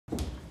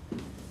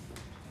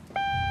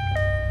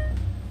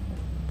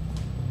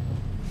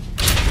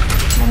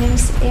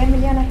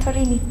Emiliana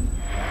Torrini.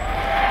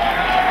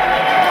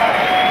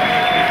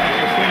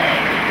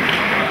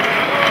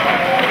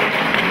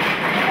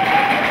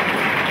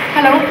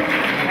 Hello.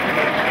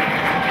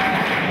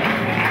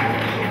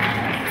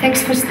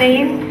 Thanks for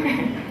staying.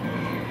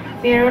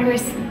 We are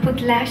always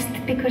put last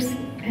because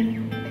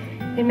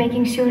they're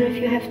making sure if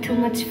you have too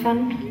much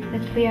fun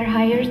that we are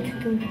hired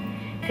to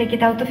take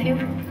it out of you,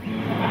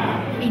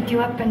 beat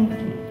you up and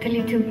tell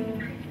you to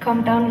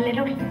calm down a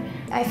little.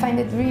 I find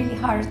it really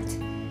hard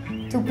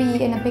to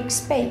be in a big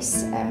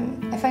space.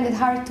 I find it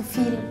hard to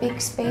feel a big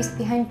space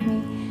behind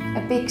me,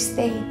 a big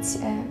stage,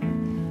 a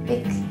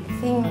big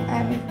thing.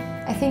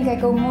 I think I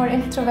go more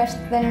introvert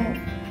than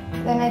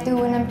I do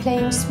when I'm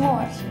playing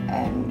small.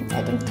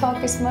 I don't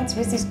talk as much,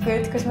 which is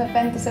good because my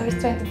band is always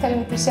trying to tell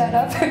me to shut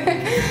up.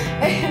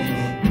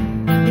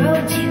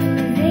 Wrote you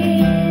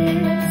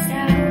this,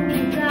 I hope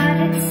you got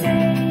it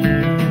safe.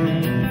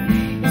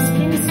 It's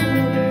been so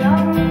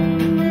long,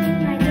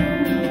 I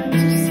don't know what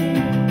to say.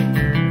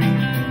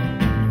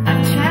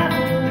 I've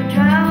traveled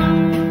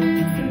around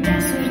the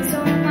deserts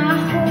on my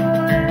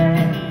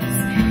horse.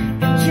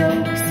 The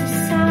jokes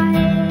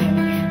aside,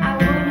 I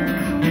wanna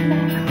come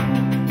back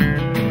home.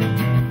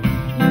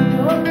 You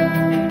know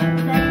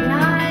that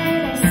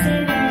night I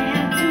said I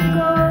had to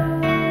go.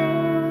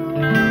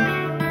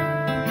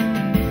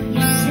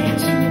 You said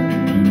you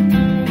would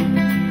meet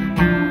me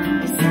on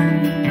the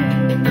sunny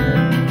road.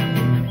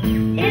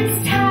 It's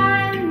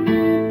time to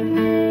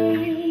meet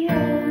me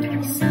on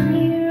the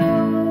sunny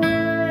road.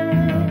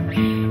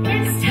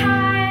 It's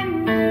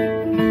time to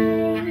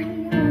meet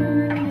me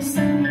on the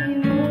sunny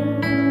road.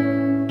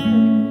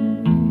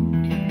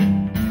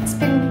 It's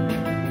been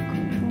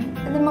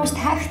the most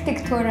hectic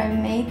tour I've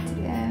made.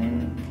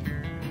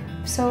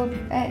 So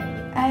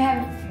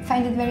I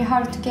find it very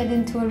hard to get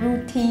into a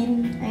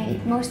routine.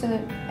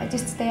 I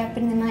just stay up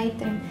in the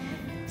night and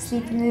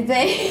sleep in the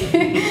day,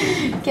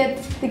 get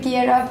the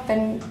gear up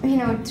and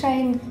try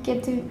and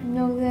get to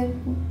know the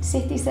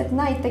cities at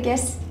night, I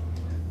guess.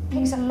 It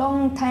takes a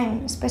long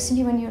time,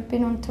 especially when you've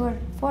been on tour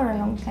for a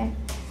long time,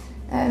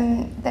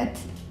 that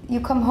you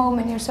come home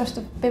and you're sort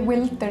of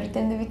bewildered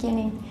in the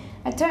beginning.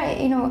 I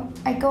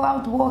go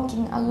out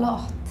walking a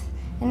lot.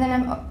 And then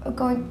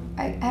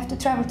I have to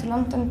travel to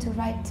London to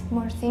write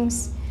more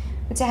things,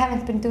 which I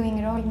haven't been doing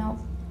at all now,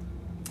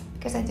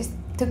 because I just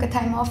took a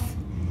time off.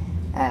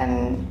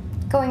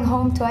 Going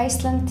home to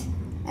Iceland,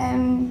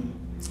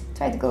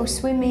 try to go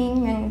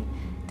swimming and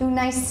do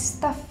nice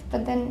stuff,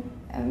 but then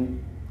I'm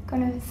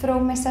gonna throw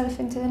myself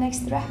into the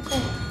next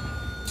record.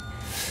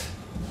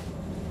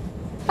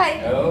 Hi.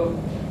 Hello.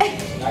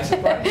 Nice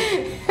surprise.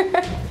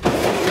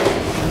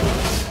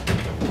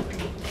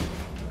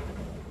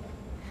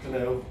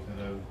 Hello.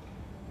 Hello.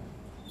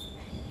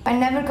 I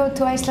never go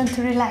to Iceland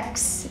to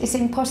relax. It's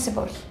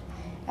impossible.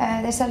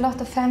 There's a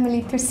lot of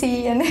family to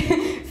see and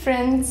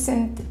friends,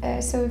 and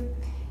so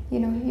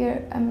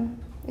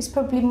it's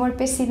probably more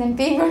busy than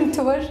being on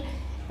tour,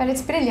 but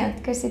it's brilliant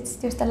because it's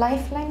just a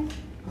lifeline.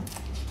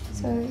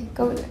 So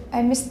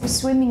I miss the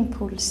swimming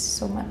pools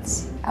so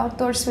much,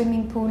 outdoor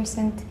swimming pools,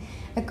 and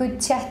a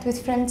good chat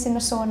with friends in a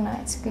sauna.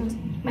 It's good.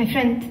 My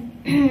friend,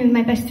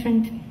 my best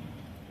friend,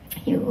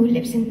 who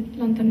lives in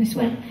London as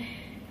well,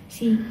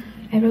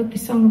 I wrote the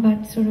song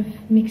about sort of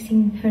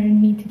mixing her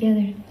and me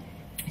together.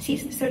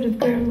 She's the sort of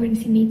girl when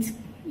she meets,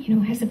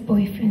 has a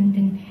boyfriend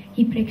and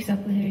he breaks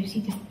up with her,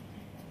 she just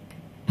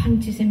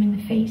punches him in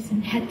the face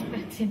and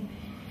headbutts him.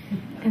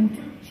 And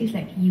she's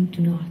like, you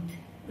do not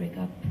break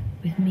up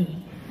with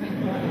me.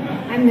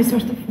 I'm the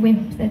sort of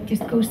wimp that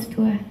just goes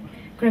to a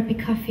grubby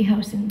coffee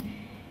house and,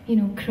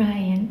 cry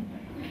and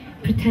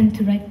pretend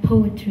to write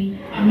poetry.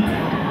 And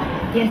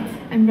yet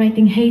I'm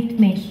writing hate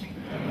mail.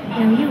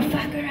 You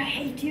fucker, I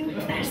hate you,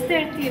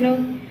 bastard,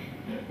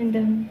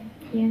 And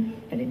yeah,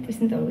 but it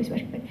doesn't always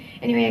work. But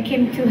anyway, I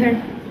came to her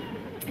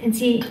and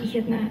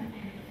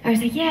I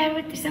was like, yeah, I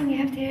wrote the song, you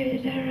have to hear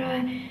it,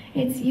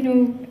 it's, you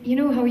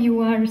know how you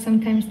are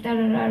sometimes,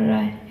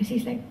 and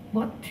she's like,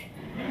 what?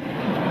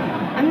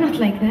 I'm not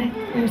like that.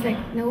 I was like,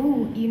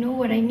 no, you know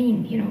what I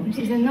mean, And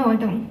she said, no, I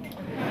don't.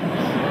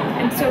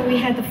 And so we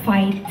had a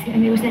fight,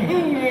 and it was like,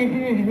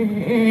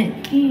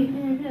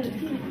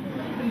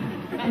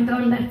 and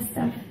all that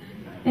stuff.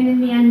 And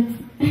in the end,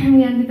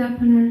 we ended up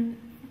on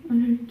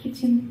her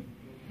kitchen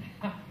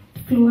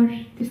floor,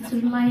 just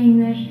sort of lying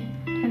there,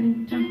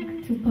 having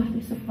drunk 2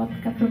 bottles of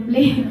vodka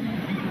probably,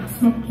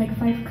 smoked like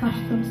 5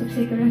 cartons of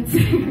cigarettes,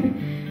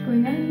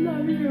 going, I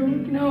love you,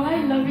 no,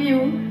 I love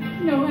you,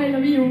 no, I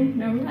love you,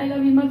 no, I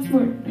love you much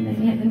more. And then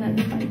we had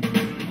another fight.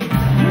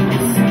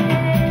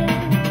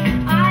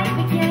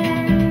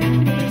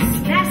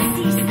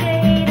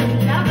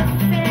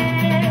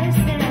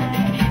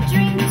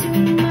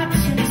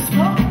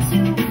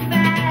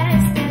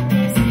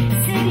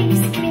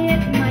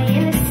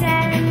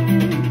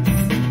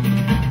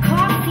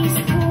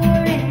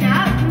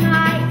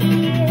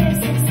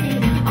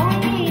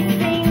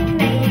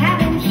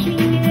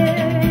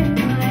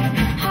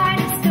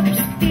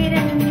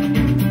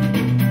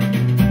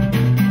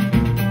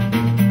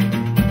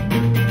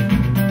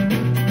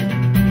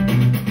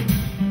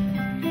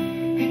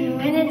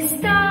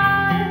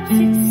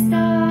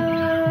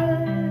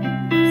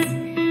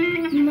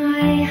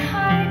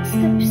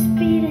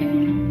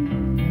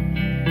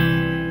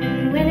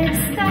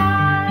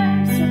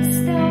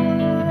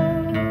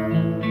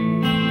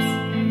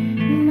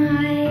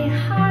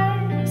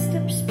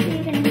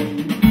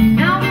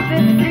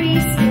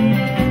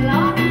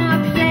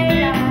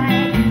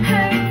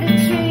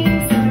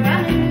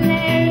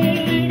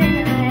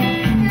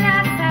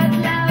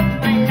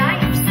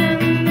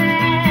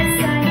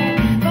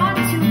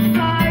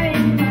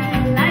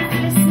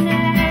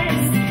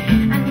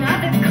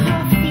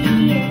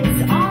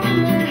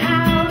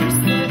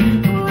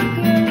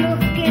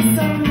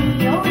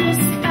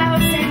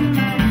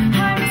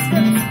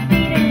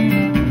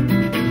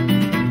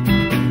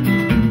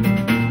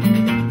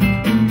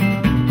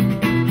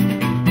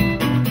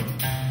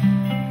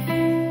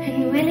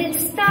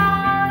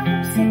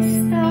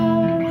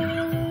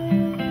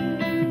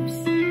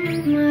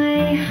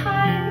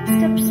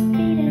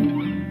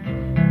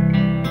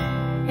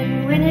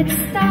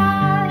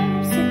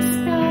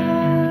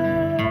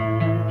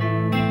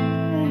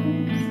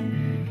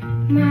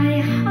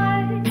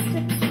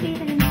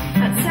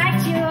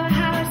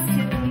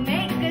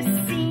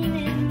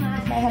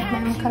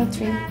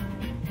 country.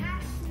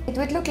 It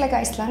would look like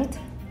Iceland.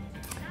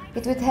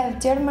 It would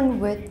have German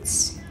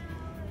woods,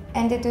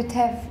 and it would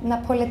have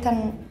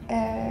Napolitan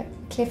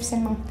cliffs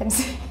and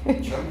mountains.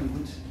 German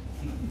woods?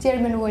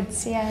 German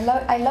woods,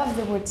 yeah. I love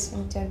the woods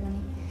in Germany.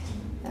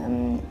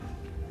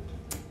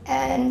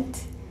 And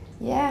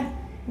yeah,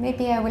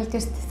 maybe I will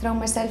just throw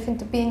myself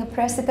into being a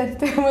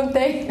president one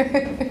day.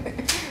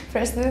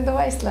 President of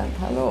Iceland,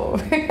 hello.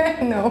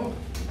 No.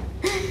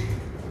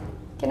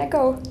 Can I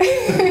go?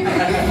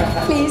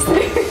 Please.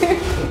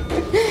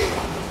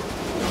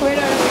 Where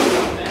are we?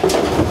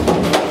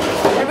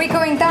 Are we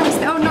going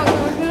downstairs? Oh no.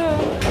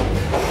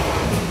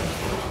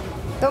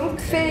 Don't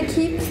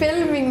keep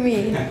filming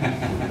me.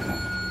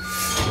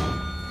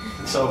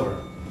 It's over.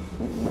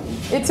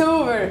 It's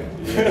over.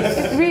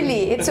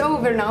 Really, it's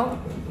over now.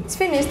 It's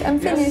finished. I'm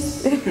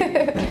finished.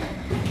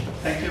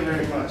 Thank you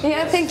very much.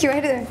 Yeah, thank you.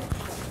 You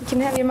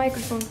can have your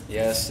microphone.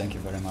 Yes, thank you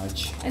very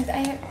much. And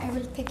I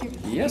will take a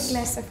Yes.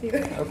 glass of you.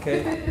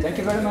 Okay, thank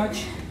you very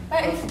much.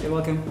 Bye. You're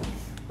welcome.